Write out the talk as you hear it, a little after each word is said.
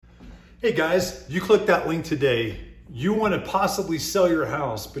Hey guys, you clicked that link today. You want to possibly sell your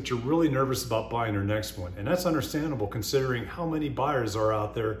house, but you're really nervous about buying your next one. And that's understandable considering how many buyers are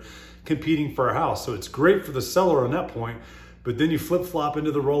out there competing for a house. So it's great for the seller on that point, but then you flip-flop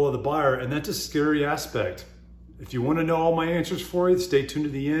into the role of the buyer, and that's a scary aspect. If you want to know all my answers for you, stay tuned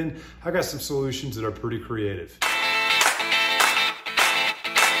to the end. I got some solutions that are pretty creative.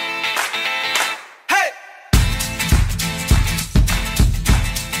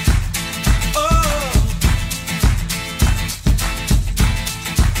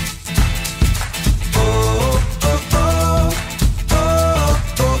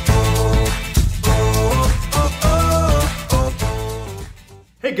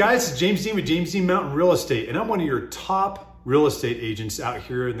 Hey guys, it's James Dean with James Dean Mountain Real Estate, and I'm one of your top real estate agents out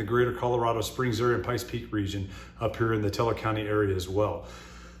here in the greater Colorado Springs area and Pikes Peak region, up here in the Teller County area as well.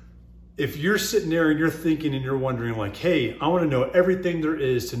 If you're sitting there and you're thinking and you're wondering like, hey, I want to know everything there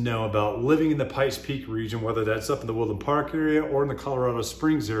is to know about living in the Pikes Peak region, whether that's up in the Woodland Park area or in the Colorado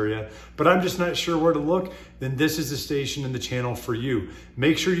Springs area, but I'm just not sure where to look, then this is the station and the channel for you.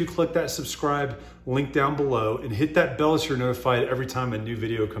 Make sure you click that subscribe link down below and hit that bell so you're notified every time a new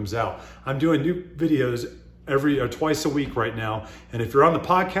video comes out. I'm doing new videos twice a week right now. And if you're on the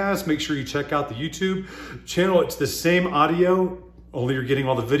podcast, make sure you check out the YouTube channel. It's the same audio, only you're getting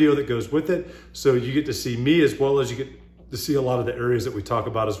all the video that goes with it. So you get to see me as well as you get to see a lot of the areas that we talk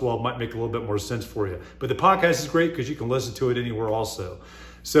about as well. It might make a little bit more sense for you. But the podcast is great because you can listen to it anywhere also.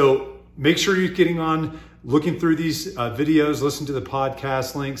 So make sure you're getting on, looking through these videos, listen to the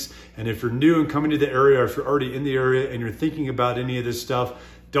podcast links. And if you're new and coming to the area, or if you're already in the area and you're thinking about any of this stuff,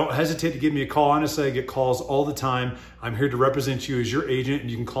 don't hesitate to give me a call. Honestly, I get calls all the time. I'm here to represent you as your agent,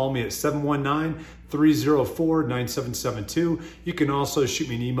 and you can call me at 719-304-9772. You can also shoot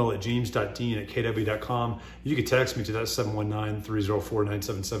me an email at james.dean@kw.com. You can text me to that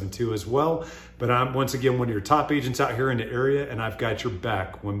 719-304-9772 as well. But I'm, once again, one of your top agents out here in the area, and I've got your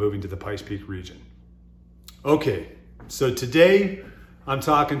back when moving to the Pikes Peak region. Okay, so today, I'm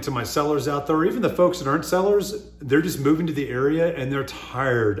talking to my sellers out there, or even the folks that aren't sellers. They're just moving to the area and they're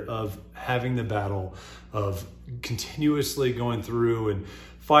tired of having the battle of continuously going through and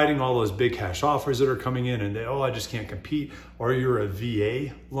fighting all those big cash offers that are coming in, and I just can't compete. Or you're a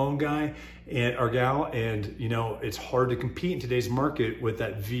VA loan guy or gal, and it's hard to compete in today's market with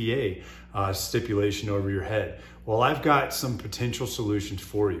that VA stipulation over your head. Well, I've got some potential solutions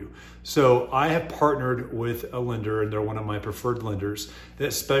for you. So I have partnered with a lender, and they're one of my preferred lenders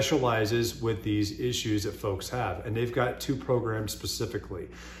that specializes with these issues that folks have. And they've got two programs specifically.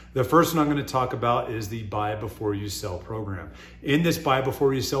 The first one I'm going to talk about is the Buy Before You Sell program. In this Buy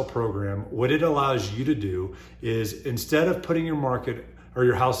Before You Sell program, what it allows you to do is, instead of putting your market or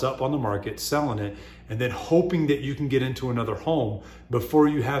your house up on the market, selling it, and then hoping that you can get into another home before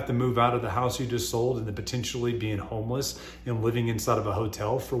you have to move out of the house you just sold and then potentially being homeless and living inside of a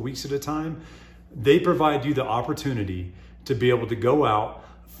hotel for weeks at a time, they provide you the opportunity to be able to go out,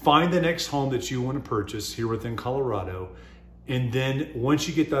 find the next home that you want to purchase here within Colorado, and then once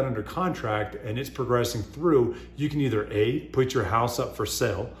you get that under contract and it's progressing through, you can either A, put your house up for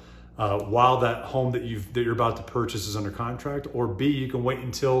sale while that home that you're about to purchase is under contract, or B, you can wait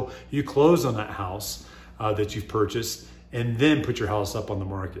until you close on that house that you've purchased and then put your house up on the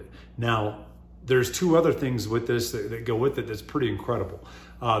market. Now, there's two other things with this that go with it that's pretty incredible.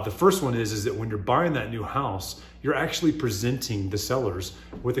 The first one is that when you're buying that new house, you're actually presenting the sellers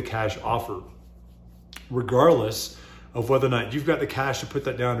with a cash offer, regardless of whether or not you've got the cash to put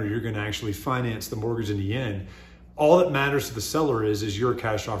that down or you're going to actually finance the mortgage in the end. All that matters to the seller is your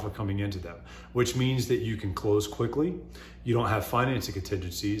cash offer coming into them, which means that you can close quickly. You don't have financing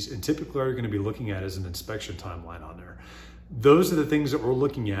contingencies, and typically all you're going to be looking at is an inspection timeline on there. Those are the things that we're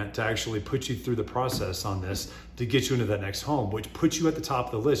looking at to actually put you through the process on this to get you into that next home, which puts you at the top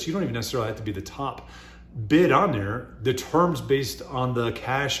of the list. You don't even necessarily have to be the top bid on there. The terms based on the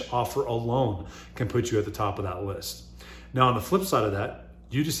cash offer alone can put you at the top of that list. Now, on the flip side of that,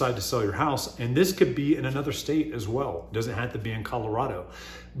 you decide to sell your house, and this could be in another state as well. It doesn't have to be in Colorado.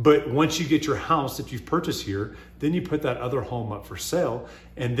 But once you get your house that you've purchased here, then you put that other home up for sale.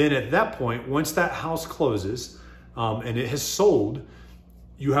 And then at that point, once that house closes and it has sold,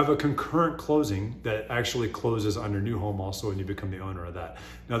 you have a concurrent closing that actually closes on your new home also, and you become the owner of that.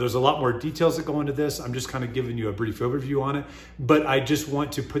 Now, there's a lot more details that go into this. I'm just kind of giving you a brief overview on it, but I just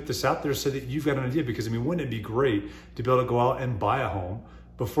want to put this out there so that you've got an idea, because wouldn't it be great to be able to go out and buy a home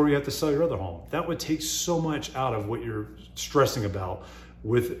before you have to sell your other home? That would take so much out of what you're stressing about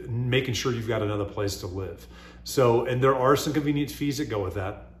with making sure you've got another place to live. So, and there are some convenience fees that go with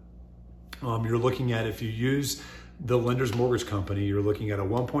that. You're looking at, if you use the lender's mortgage company, you're looking at a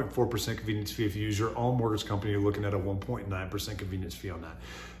 1.4% convenience fee. If you use your own mortgage company, you're looking at a 1.9% convenience fee on that.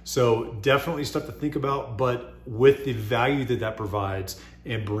 So definitely stuff to think about, but with the value that that provides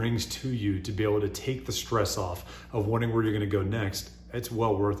and brings to you to be able to take the stress off of wondering where you're going to go next, it's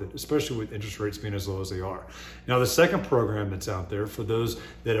well worth it, especially with interest rates being as low as they are. Now, the second program that's out there for those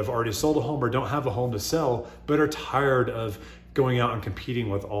that have already sold a home or don't have a home to sell, but are tired of going out and competing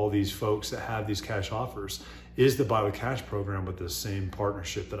with all these folks that have these cash offers, is the Buy with Cash program with the same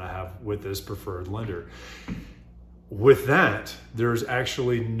partnership that I have with this preferred lender. With that, there's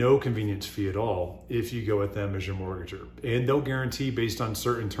actually no convenience fee at all if you go with them as your mortgager. And they'll guarantee, based on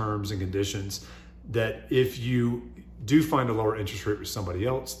certain terms and conditions, that if you do find a lower interest rate with somebody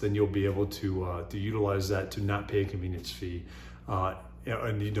else, then you'll be able to utilize that to not pay a convenience fee.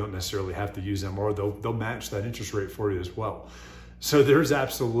 And you don't necessarily have to use them, or they'll match that interest rate for you as well. So there's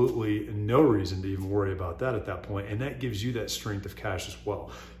absolutely no reason to even worry about that at that point. And that gives you that strength of cash as well.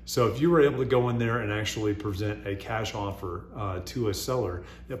 So if you were able to go in there and actually present a cash offer to a seller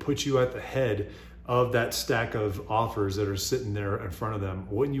that puts you at the head of that stack of offers that are sitting there in front of them,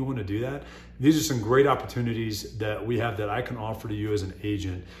 wouldn't you want to do that? These are some great opportunities that we have that I can offer to you as an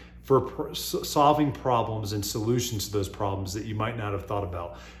agent for solving problems and solutions to those problems that you might not have thought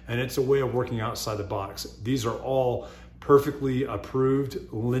about. And it's a way of working outside the box. These are all perfectly approved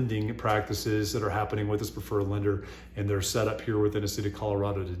lending practices that are happening with this preferred lender, and they're set up here within the city of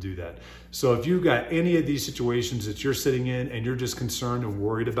Colorado to do that. So if you've got any of these situations that you're sitting in and you're just concerned and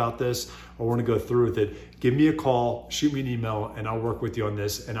worried about this or want to go through with it, give me a call, shoot me an email, and I'll work with you on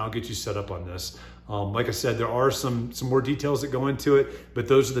this and I'll get you set up on this. Like I said, there are some more details that go into it, but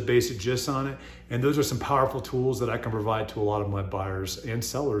those are the basic gist on it. And those are some powerful tools that I can provide to a lot of my buyers and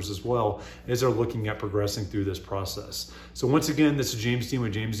sellers as well as they're looking at progressing through this process. So once again, this is James Dean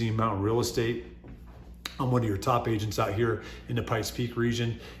with James Dean Mountain Real Estate. I'm one of your top agents out here in the Pikes Peak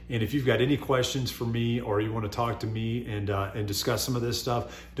region. And if you've got any questions for me or you want to talk to me and discuss some of this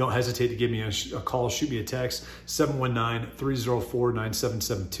stuff, don't hesitate to give me a call, shoot me a text,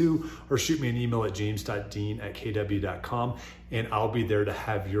 719-304-9772, or shoot me an email at james.dean@kw.com, and I'll be there to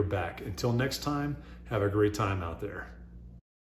have your back. Until next time, have a great time out there.